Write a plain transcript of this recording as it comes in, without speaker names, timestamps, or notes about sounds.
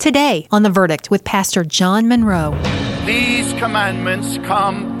Today on The Verdict with Pastor John Munro. These commandments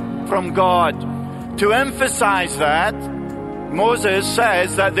come from God. To emphasize that, Moses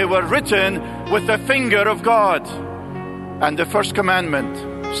says that they were written with the finger of God. And the first commandment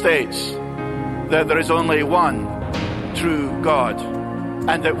states that there is only one true God,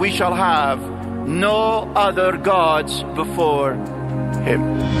 and that we shall have no other gods before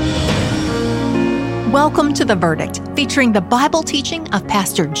Him. Welcome to The Verdict, featuring the Bible teaching of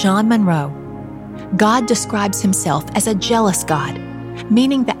Pastor John Munro. God describes Himself as a jealous God,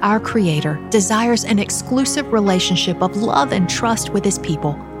 meaning that our Creator desires an exclusive relationship of love and trust with His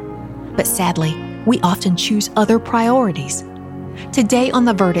people. But sadly, we often choose other priorities. Today on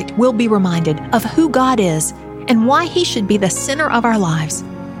The Verdict, we'll be reminded of who God is and why He should be the center of our lives.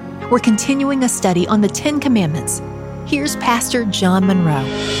 We're continuing a study on the 10 Commandments. Here's Pastor John Munro.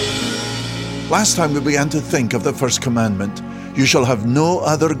 Last time we began to think of the first commandment, you shall have no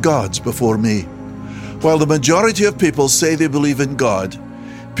other gods before me. While the majority of people say they believe in God,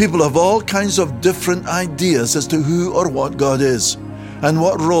 people have all kinds of different ideas as to who or what God is and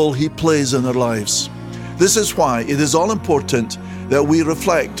what role He plays in their lives. This is why it is all important that we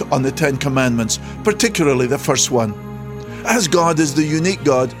reflect on the 10 Commandments, particularly the first one. As God is the unique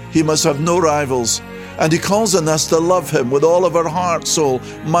God, He must have no rivals, and He calls on us to love Him with all of our heart, soul,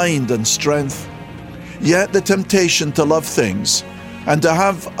 mind, and strength. Yet the temptation to love things and to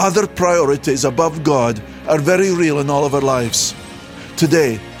have other priorities above God are very real in all of our lives.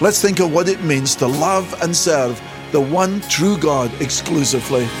 Today, let's think of what it means to love and serve the one true God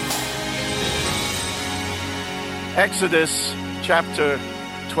exclusively. Exodus chapter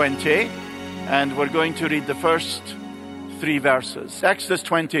 20, and we're going to read the first 3 verses. Exodus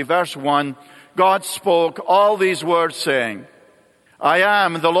 20, verse 1, God spoke all these words, saying, I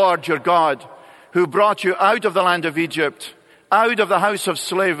am the Lord your God, who brought you out of the land of Egypt, out of the house of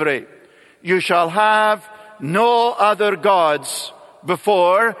slavery. You shall have no other gods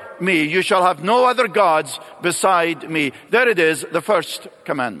before me. You shall have no other gods beside me. There it is, the first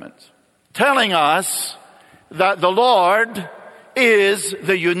commandment, telling us that the Lord is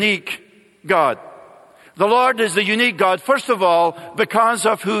the unique God. The Lord is the unique God, first of all, because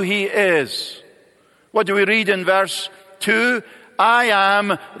of who He is. What do we read in verse 2? I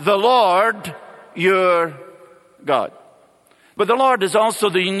am the Lord your God. But the Lord is also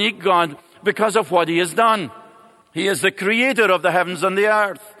the unique God because of what He has done. He is the creator of the heavens and the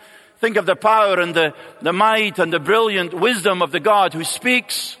earth. Think of the power and the might and the brilliant wisdom of the God who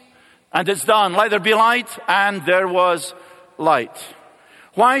speaks, and it's done. Let there be light, and there was light.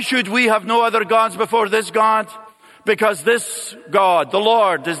 Why should we have no other gods before this God? Because this God, the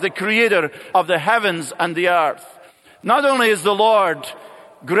Lord, is the creator of the heavens and the earth. Not only is the Lord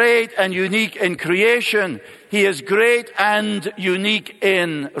great and unique in creation, He is great and unique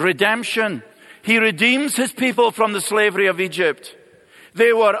in redemption. He redeems His people from the slavery of Egypt.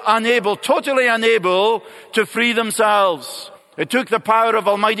 They were unable, totally unable to free themselves. It took the power of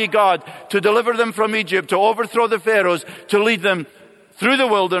Almighty God to deliver them from Egypt, to overthrow the Pharaohs, to lead them through the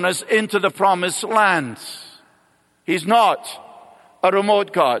wilderness into the promised land. He's not a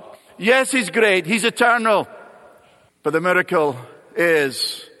remote God. Yes, He's great. He's eternal. But the miracle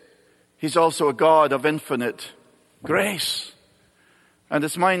is He's also a God of infinite grace. And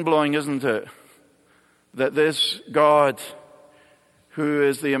it's mind-blowing, isn't it? That this God, who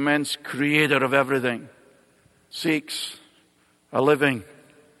is the immense creator of everything, seeks a living,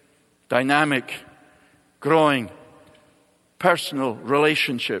 dynamic, growing, personal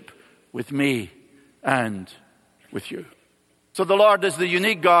relationship with me and with you. So the Lord is the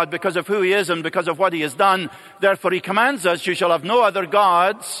unique God because of who He is and because of what He has done. Therefore He commands us, you shall have no other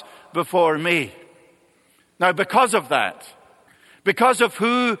gods before me. Now because of that, because of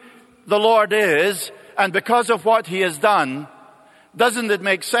who the Lord is and because of what He has done, doesn't it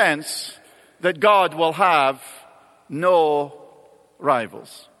make sense that God will have no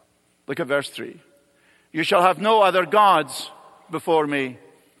rivals? Look at verse 3. You shall have no other gods before me.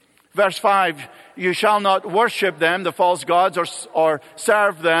 Verse 5, you shall not worship them, the false gods, or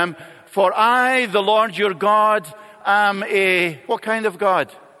serve them, for I, the Lord your God, am what kind of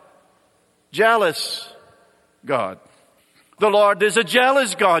God? Jealous God. The Lord is a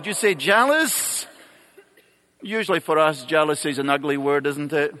jealous God. You say jealous? Usually for us, jealousy is an ugly word,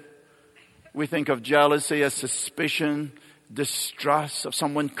 isn't it? We think of jealousy as suspicion, distrust of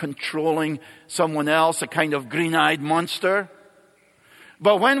someone controlling someone else, a kind of green-eyed monster.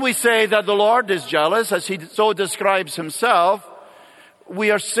 But when we say that the Lord is jealous, as He so describes Himself,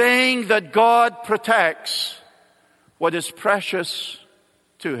 we are saying that God protects what is precious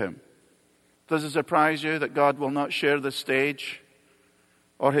to Him. Does it surprise you that God will not share the stage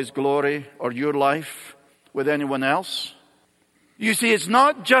or His glory or your life with anyone else. You see, it's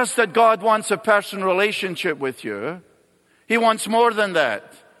not just that God wants a personal relationship with you. He wants more than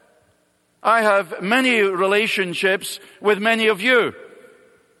that. I have many relationships with many of you.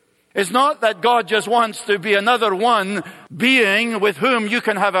 It's not that God just wants to be another one being with whom you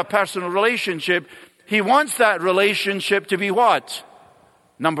can have a personal relationship. He wants that relationship to be what?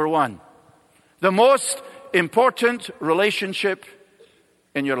 Number one. The most important relationship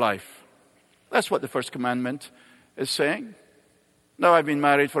in your life. That's what the first commandment is saying. Now, I've been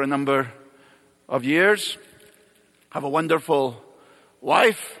married for a number of years, have a wonderful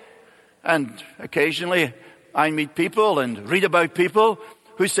wife, and occasionally I meet people and read about people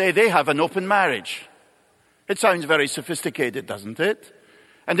who say they have an open marriage. It sounds very sophisticated, doesn't it?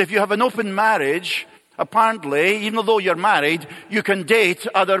 And if you have an open marriage, apparently, even though you're married, you can date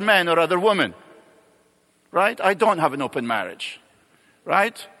other men or other women. Right? I don't have an open marriage.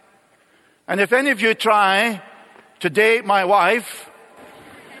 Right? And if any of you try to date my wife,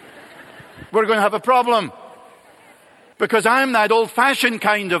 we're going to have a problem. Because I'm that old-fashioned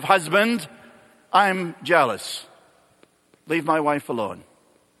kind of husband. I'm jealous. Leave my wife alone.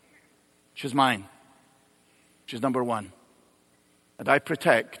 She's mine. She's number one. And I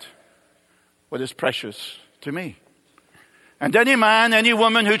protect what is precious to me. And any man, any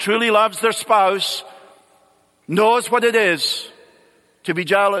woman who truly loves their spouse knows what it is to be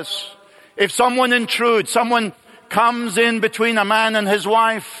jealous. If someone intrudes, someone comes in between a man and his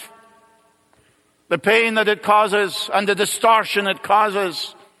wife, the pain that it causes and the distortion it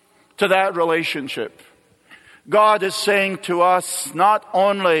causes to that relationship. God is saying to us, not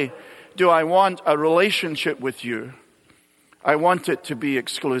only do I want a relationship with you, I want it to be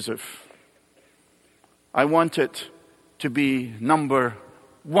exclusive. I want it to be number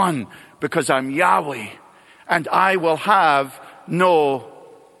one, because I'm Yahweh and I will have no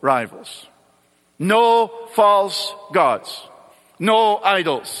rivals. No false gods. No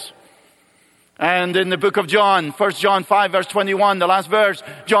idols. And in the book of John, 1 John 5 verse 21, the last verse,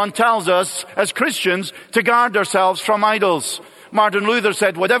 John tells us as Christians to guard ourselves from idols. Martin Luther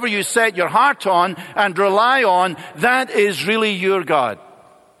said, whatever you set your heart on and rely on, that is really your God.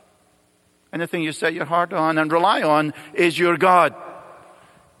 Anything you set your heart on and rely on is your God.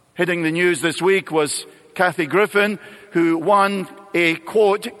 Hitting the news this week was Kathy Griffin, who won a,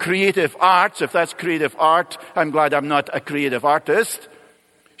 quote, creative arts. If that's creative art, I'm glad I'm not a creative artist.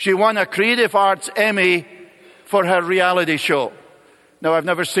 She won a Creative Arts Emmy for her reality show. Now, I've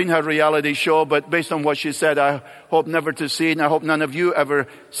never seen her reality show, but based on what she said, I hope never to see it, and I hope none of you ever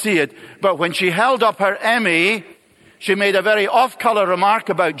see it. But when she held up her Emmy, she made a very off-color remark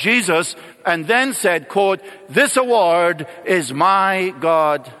about Jesus, and then said, quote, this award is my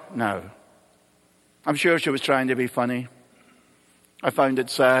God now. I'm sure she was trying to be funny. I found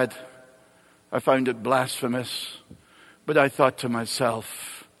it sad. I found it blasphemous. But I thought to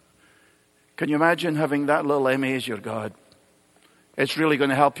myself, can you imagine having that little Emmy as your God? It's really going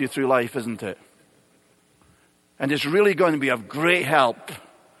to help you through life, isn't it? And it's really going to be of great help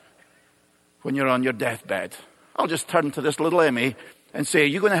when you're on your deathbed. I'll just turn to this little Emmy and say, are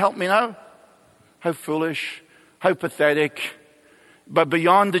you going to help me now? How foolish, how pathetic. But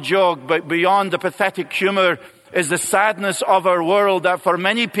beyond the joke, but beyond the pathetic humor is the sadness of our world, that for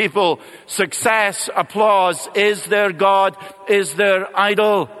many people, success, applause is their God, is their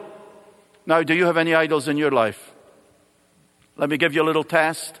idol. Now, do you have any idols in your life? Let me give you a little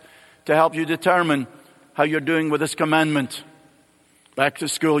test to help you determine how you're doing with this commandment. Back to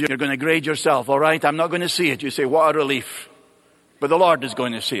school, you're going to grade yourself, all right? I'm not going to see it. You say, what a relief. But the Lord is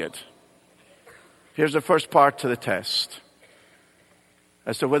going to see it. Here's the first part to the test,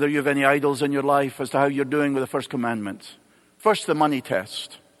 as to whether you have any idols in your life, as to how you're doing with the first commandment. First, the money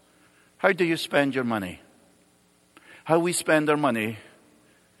test. How do you spend your money? How we spend our money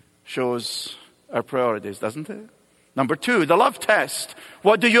shows our priorities, doesn't it? Number two, the love test.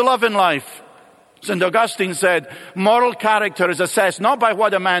 What do you love in life? St. Augustine said, moral character is assessed not by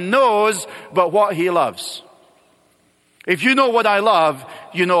what a man knows, but what he loves. If you know what I love,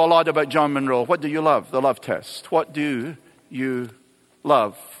 you know a lot about John Munro. What do you love? The love test. What do you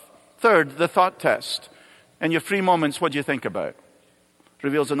love? Third, the thought test. In your free moments, what do you think about?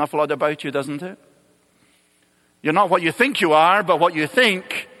 Reveals enough a lot about you, doesn't it? You're not what you think you are, but what you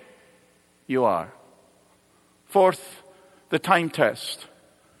think you are. Fourth, the time test.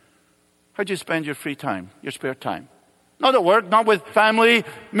 How do you spend your free time, your spare time? Not at work, not with family,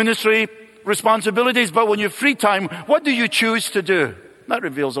 ministry, responsibilities, but when you're free time, what do you choose to do? That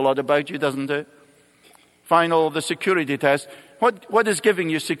reveals a lot about you, doesn't it? Final, the security test. What is giving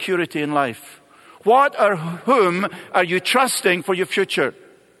you security in life? What or whom are you trusting for your future?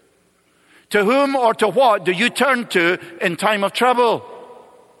 To whom or to what do you turn to in time of trouble?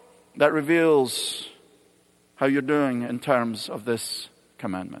 That reveals how you're doing in terms of this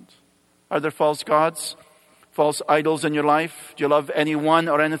commandment. Are there false gods, false idols in your life? Do you love anyone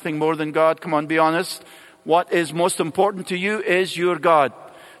or anything more than God? Come on, be honest. What is most important to you is your God.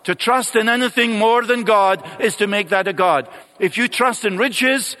 To trust in anything more than God is to make that a God. If you trust in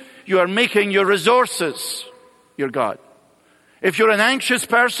riches, you are making your resources your God. If you're an anxious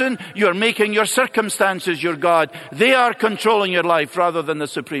person, you are making your circumstances your God. They are controlling your life rather than the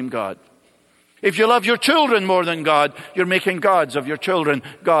supreme God. If you love your children more than God, you're making gods of your children,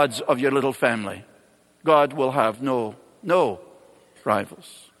 gods of your little family. God will have no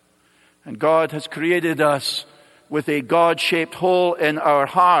rivals. And God has created us with a God-shaped hole in our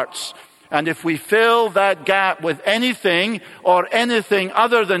hearts. And if we fill that gap with anything or anything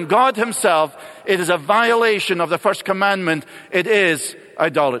other than God himself, it is a violation of the first commandment. It is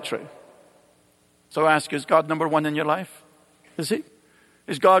idolatry. So I ask, is God number one in your life? Is he?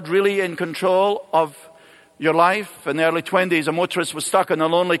 Is God really in control of your life? In the early 20s, a motorist was stuck on a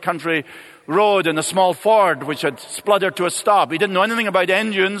lonely country road in a small Ford which had spluttered to a stop. He didn't know anything about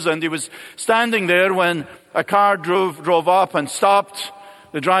engines, and he was standing there when a car drove up and stopped.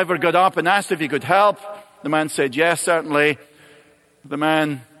 The driver got up and asked if he could help. The man said, yes, certainly. The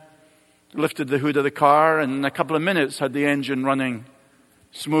man lifted the hood of the car and in a couple of minutes had the engine running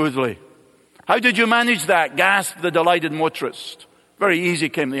smoothly. How did you manage that? Gasped the delighted motorist. Very easy,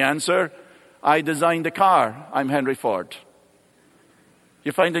 came the answer. I designed the car. I'm Henry Ford.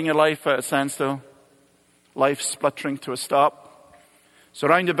 You're finding your life at a standstill? Life spluttering to a stop?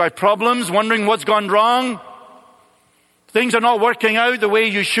 Surrounded by problems, wondering what's gone wrong? Things are not working out the way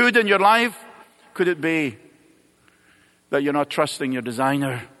you should in your life? Could it be that you're not trusting your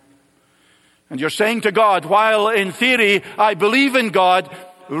designer? And you're saying to God, while in theory I believe in God,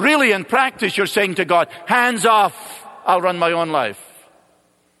 really in practice you're saying to God, hands off, I'll run my own life.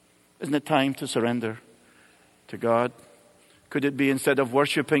 Isn't it time to surrender to God? Could it be instead of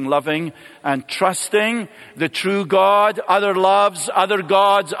worshiping, loving, and trusting the true God, other loves, other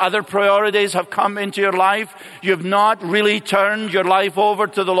gods, other priorities have come into your life? You have not really turned your life over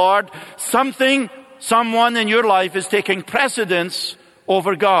to the Lord. Someone in your life is taking precedence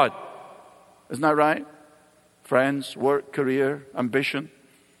over God. Isn't that right? Friends, work, career, ambition,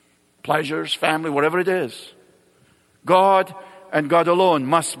 pleasures, family, whatever it is. God and God alone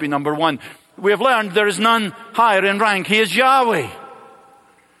must be number one. We have learned there is none higher in rank. He is Yahweh.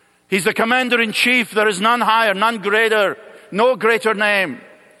 He's the commander-in-chief. There is none higher, none greater, no greater name.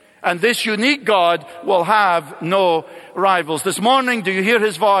 And this unique God will have no rivals. This morning, do you hear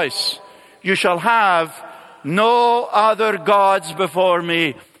his voice? You shall have no other gods before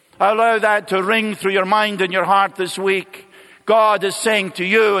me. Allow that to ring through your mind and your heart this week. God is saying to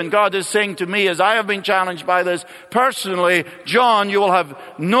you and God is saying to me, as I have been challenged by this personally, John, you will have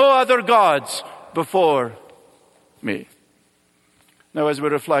no other gods before me. Now, as we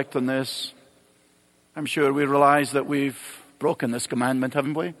reflect on this, I'm sure we realize that we've broken this commandment,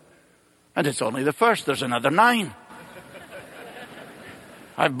 haven't we? And it's only the first. There's another 9.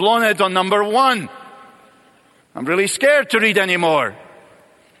 I've blown it on number 1. I'm really scared to read anymore.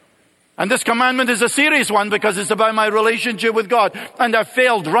 And this commandment is a serious one because it's about my relationship with God. And I've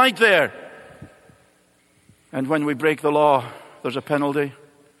failed right there. And when we break the law, there's a penalty.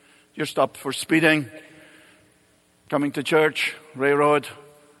 You're stopped for speeding. Coming to church, Ray Road,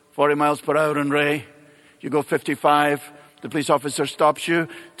 40 miles per hour in Ray. You go 55. The police officer stops you,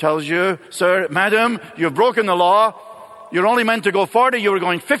 tells you, sir, madam, you've broken the law. You're only meant to go 40. You were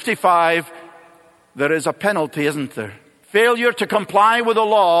going 55. There is a penalty, isn't there? Failure to comply with the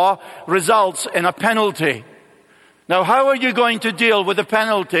law results in a penalty. Now, how are you going to deal with the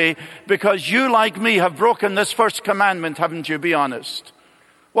penalty? Because you, like me, have broken this first commandment, haven't you? Be honest.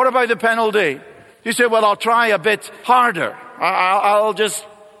 What about the penalty? You say, well, I'll try a bit harder. I'll just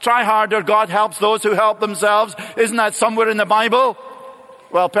try harder. God helps those who help themselves. Isn't that somewhere in the Bible?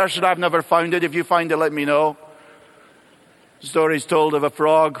 Well, personally, I've never found it. If you find it, let me know. The story is told of a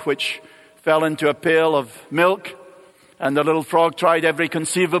frog which fell into a pail of milk. And the little frog tried every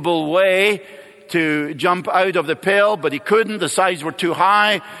conceivable way to jump out of the pail, but he couldn't. The sides were too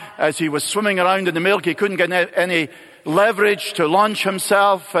high. As he was swimming around in the milk, he couldn't get any leverage to launch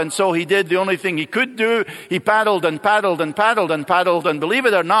himself. And so he did the only thing he could do. He paddled and paddled and paddled and paddled. And believe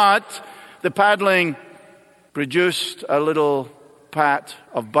it or not, the paddling produced a little pat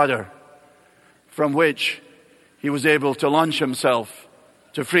of butter from which he was able to launch himself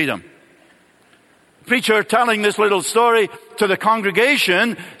to freedom. Preacher telling this little story to the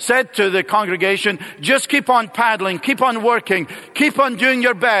congregation said to the congregation, just keep on paddling, keep on working, keep on doing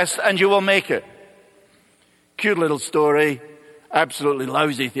your best, and you will make it. Cute little story, absolutely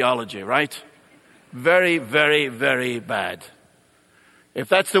lousy theology, right? Very, very, very bad. If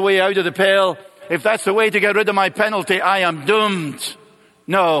that's the way out of the pale, if that's the way to get rid of my penalty, I am doomed.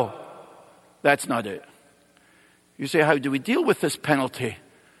 No, that's not it. You say, how do we deal with this penalty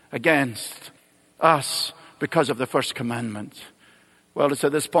against us because of the first commandment? Well, it's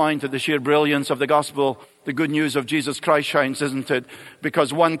at this point that the sheer brilliance of the gospel, the good news of Jesus Christ shines, isn't it?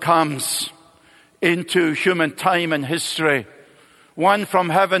 Because one comes into human time and history, one from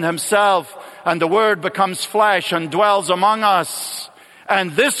heaven himself, and the Word becomes flesh and dwells among us.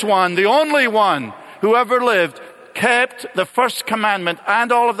 And this one, the only one who ever lived, kept the first commandment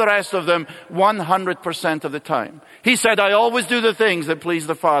and all of the rest of them 100% of the time. He said, I always do the things that please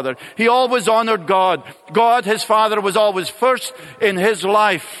the Father. He always honored God. God, his Father, was always first in his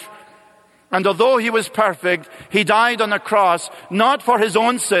life. And although he was perfect, he died on a cross, not for his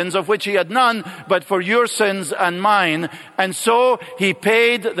own sins, of which he had none, but for your sins and mine. And so he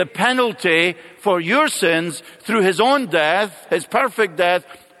paid the penalty for your sins through his own death, his perfect death,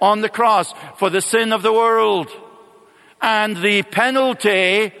 on the cross for the sin of the world. And the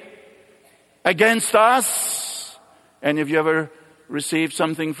penalty against us, any of you ever received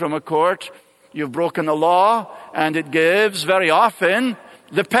something from a court? You've broken a law, and it gives, very often,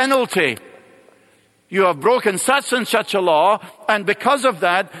 the penalty. You have broken such and such a law, and because of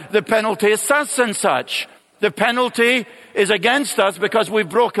that, the penalty is such and such. The penalty is against us because we've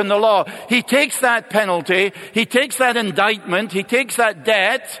broken the law. He takes that penalty, he takes that indictment, he takes that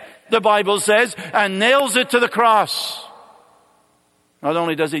debt, the Bible says, and nails it to the cross. Not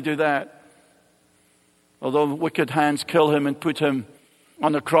only does he do that, although wicked hands kill him and put him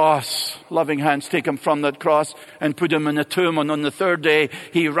on the cross, loving hands take him from that cross and put him in a tomb, and on the third day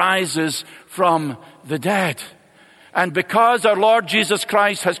he rises from the dead. And because our Lord Jesus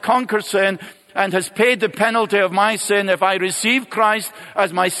Christ has conquered sin and has paid the penalty of my sin, if I receive Christ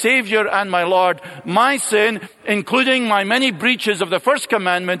as my Savior and my Lord, my sin, including my many breaches of the first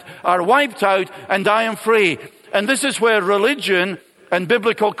commandment, are wiped out and I am free. And this is where religion and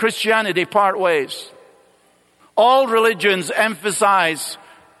biblical Christianity part ways. All religions emphasize,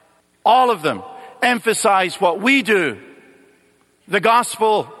 all of them emphasize what we do. The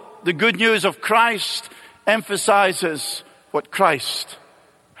gospel, the good news of Christ, emphasizes what Christ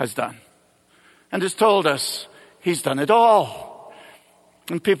has done. And has told us he's done it all.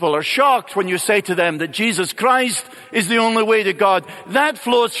 And people are shocked when you say to them that Jesus Christ is the only way to God. That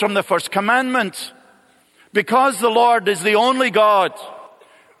flows from the first commandment. Because the Lord is the only God,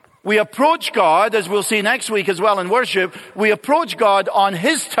 we approach God, as we'll see next week as well in worship, we approach God on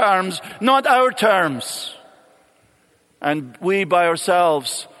his terms, not our terms. And we by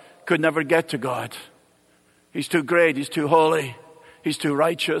ourselves could never get to God. He's too great, he's too holy, he's too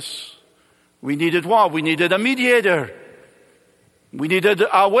righteous. We needed what? We needed a mediator. We needed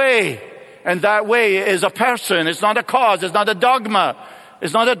a way. And that way is a person. It's not a cause. It's not a dogma.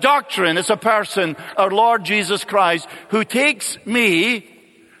 It's not a doctrine. It's a person, our Lord Jesus Christ, who takes me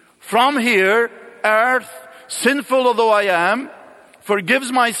from here, earth, sinful although I am,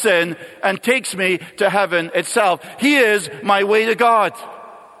 forgives my sin, and takes me to heaven itself. He is my way to God.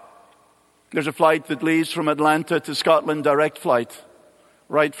 There's a flight that leaves from Atlanta to Scotland, direct flight.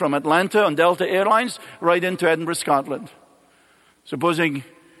 Right from Atlanta on Delta Airlines, right into Edinburgh, Scotland. Supposing,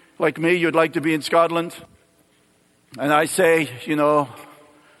 like me, you'd like to be in Scotland, and I say, you know,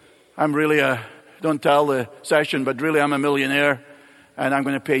 I'm really don't tell the session, but really I'm a millionaire, and I'm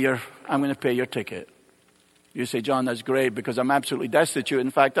going to pay your ticket. You say, John, that's great, because I'm absolutely destitute.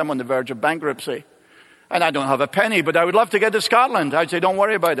 In fact, I'm on the verge of bankruptcy, and I don't have a penny, but I would love to get to Scotland. I'd say, don't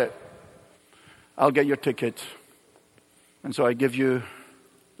worry about it. I'll get your ticket. And so I give you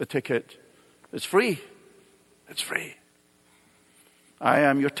the ticket. It's free. It's free. I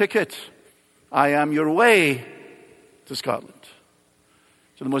am your ticket. I am your way to Scotland.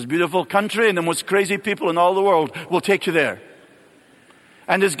 So the most beautiful country and the most crazy people in all the world will take you there.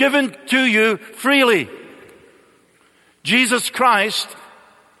 And is given to you freely. Jesus Christ,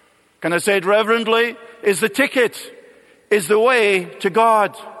 can I say it reverently, is the ticket, is the way to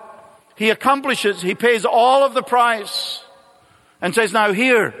God. He accomplishes, he pays all of the price and says, now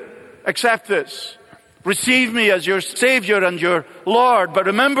here, accept this. Receive me as your Savior and your Lord. But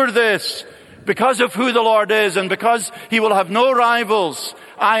remember this, because of who the Lord is and because he will have no rivals,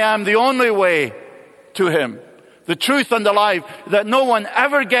 I am the only way to him. The truth and the life, that no one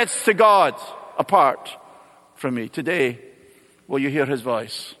ever gets to God apart from me. Today, will you hear his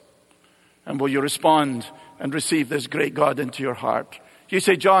voice? And will you respond and receive this great God into your heart? You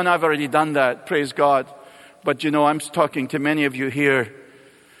say, John, I've already done that. Praise God. But you know, I'm talking to many of you here.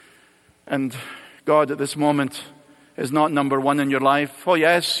 And God at this moment is not number one in your life. Oh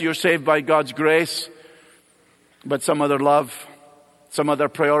yes, you're saved by God's grace. But some other love, some other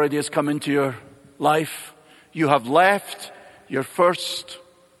priority has come into your life. You have left your first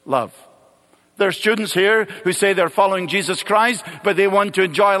love. There are students here who say they're following Jesus Christ, but they want to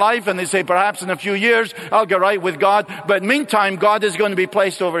enjoy life, and they say, perhaps in a few years, I'll get right with God. But meantime, God is going to be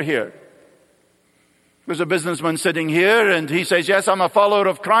placed over here. There's a businessman sitting here, and he says, yes, I'm a follower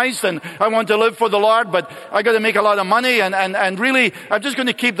of Christ, and I want to live for the Lord, but I got to make a lot of money, and really, I'm just going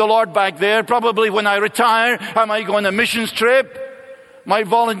to keep the Lord back there. Probably when I retire, I might go on a missions trip, might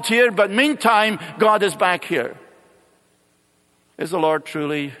volunteer, but meantime, God is back here. Is the Lord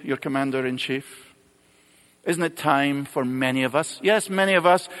truly your commander-in-chief? Isn't it time for many of us, yes, many of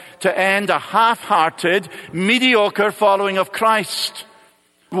us, to end a half-hearted, mediocre following of Christ?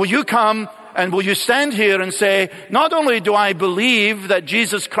 Will you come and will you stand here and say, not only do I believe that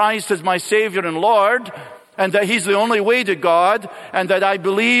Jesus Christ is my Savior and Lord, and that He's the only way to God, and that I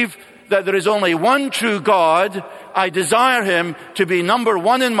believe that there is only one true God, I desire Him to be number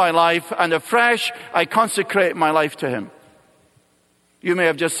one in my life, and afresh I consecrate my life to Him. You may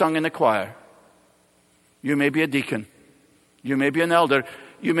have just sung in the choir. You may be a deacon. You may be an elder.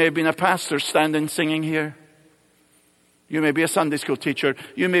 You may have been a pastor standing singing here. You may be a Sunday school teacher.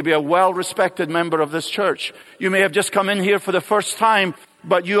 You may be a well-respected member of this church. You may have just come in here for the first time,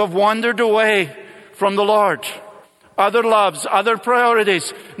 but you have wandered away from the Lord. Other loves, other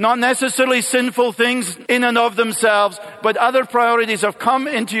priorities, not necessarily sinful things in and of themselves, but other priorities have come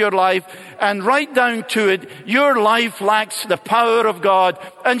into your life, and right down to it, your life lacks the power of God,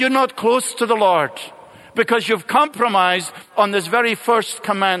 and you're not close to the Lord because you've compromised on this very first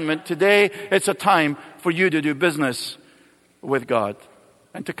commandment. Today, it's a time for you to do business with God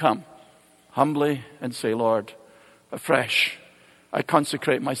and to come humbly and say, Lord, afresh, I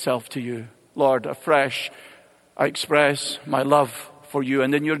consecrate myself to you. Lord, afresh, I express my love for you,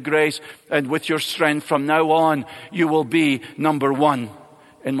 and in your grace and with your strength from now on, you will be number one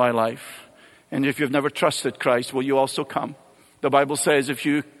in my life. And if you've never trusted Christ, will you also come? The Bible says if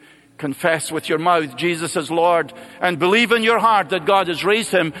you confess with your mouth Jesus as Lord and believe in your heart that God has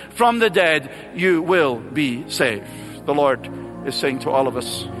raised Him from the dead, you will be saved. The Lord is saying to all of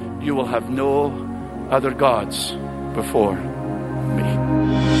us, you will have no other gods before me.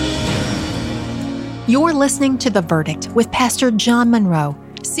 You're listening to The Verdict with Pastor John Munro,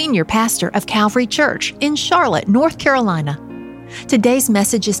 Senior Pastor of Calvary Church in Charlotte, North Carolina. Today's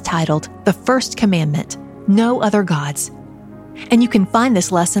message is titled, The First Commandment, No Other Gods. And you can find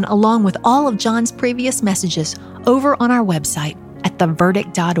this lesson along with all of John's previous messages over on our website at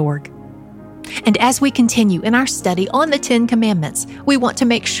theverdict.org. And as we continue in our study on the 10 Commandments, we want to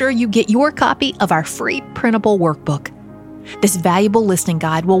make sure you get your copy of our free printable workbook. This valuable listening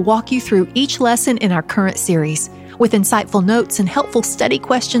guide will walk you through each lesson in our current series with insightful notes and helpful study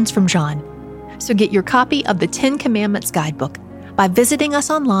questions from John. So get your copy of the 10 Commandments guidebook by visiting us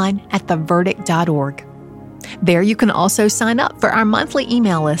online at theverdict.org. There you can also sign up for our monthly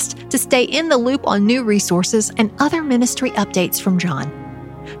email list to stay in the loop on new resources and other ministry updates from John.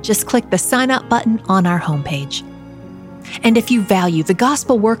 Just click the sign up button on our homepage. And if you value the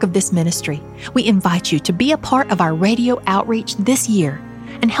gospel work of this ministry, we invite you to be a part of our radio outreach this year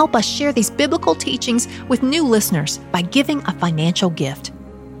and help us share these biblical teachings with new listeners by giving a financial gift.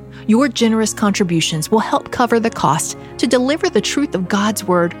 Your generous contributions will help cover the cost to deliver the truth of God's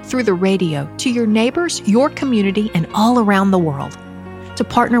Word through the radio to your neighbors, your community, and all around the world. To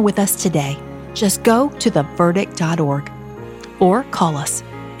partner with us today, just go to theverdict.org or call us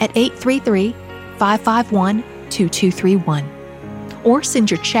at 833-551-2231, or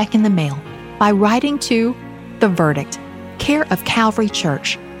send your check in the mail by writing to The Verdict, care of Calvary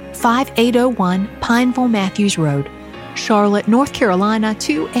Church, 5801 Pineville Matthews Road, Charlotte, North Carolina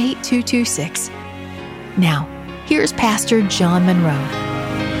 28226. Now, here's Pastor John Munro.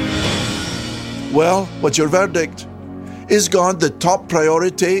 Well, what's your verdict? Is God the top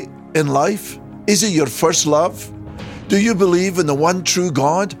priority in life? Is He your first love? Do you believe in the one true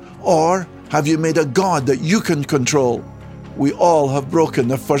God, or have you made a God that you can control? We all have broken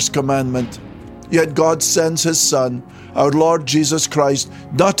the first commandment. Yet God sends His Son, our Lord Jesus Christ,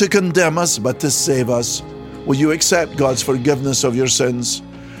 not to condemn us, but to save us. Will you accept God's forgiveness of your sins?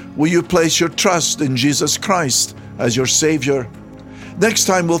 Will you place your trust in Jesus Christ as your Savior? Next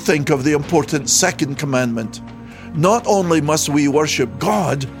time we'll think of the important second commandment. Not only must we worship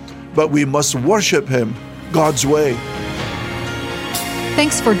God, but we must worship Him God's way.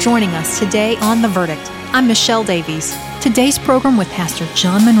 Thanks for joining us today on The Verdict. I'm Michelle Davies. Today's program with Pastor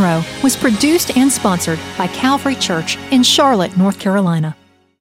John Munro was produced and sponsored by Calvary Church in Charlotte, North Carolina.